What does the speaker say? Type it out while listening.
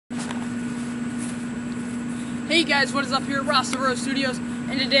Hey guys, what is up here? Ross the Rose Studios,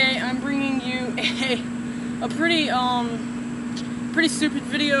 and today I'm bringing you a pretty stupid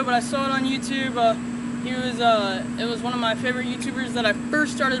video, but I saw it on YouTube. It was one of my favorite YouTubers that I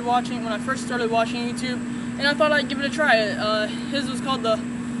first started watching when I first started watching YouTube, and I thought I'd give it a try. His was called the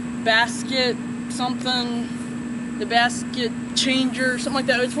basket changer, something like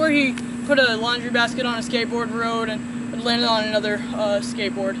that. It's where he put a laundry basket on a skateboard road and it landed on another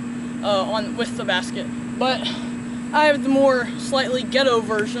skateboard with the basket. But I have the more slightly ghetto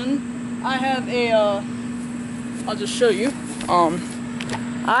version. I have a, I'll just show you.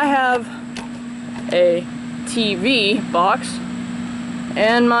 I have a TV box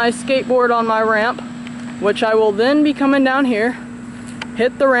and my skateboard on my ramp, which I will then be coming down here,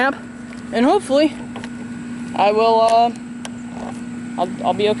 hit the ramp, and hopefully I will,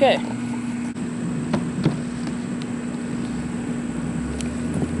 I'll be okay.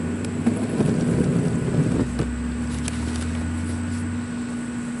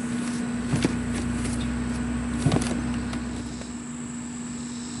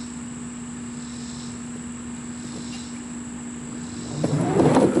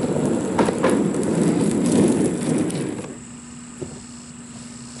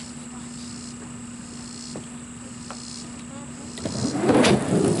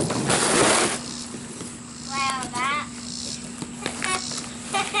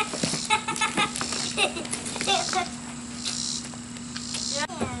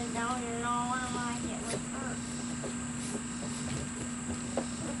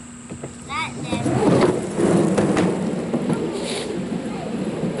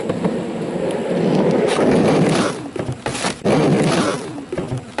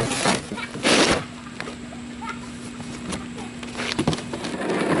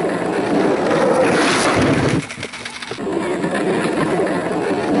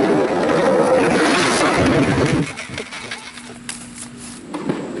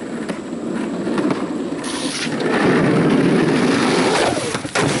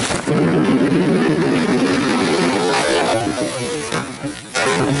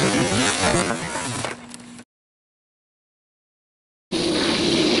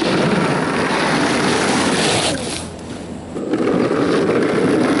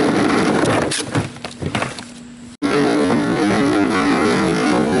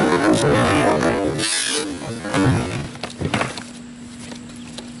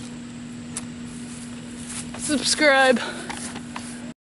 Subscribe.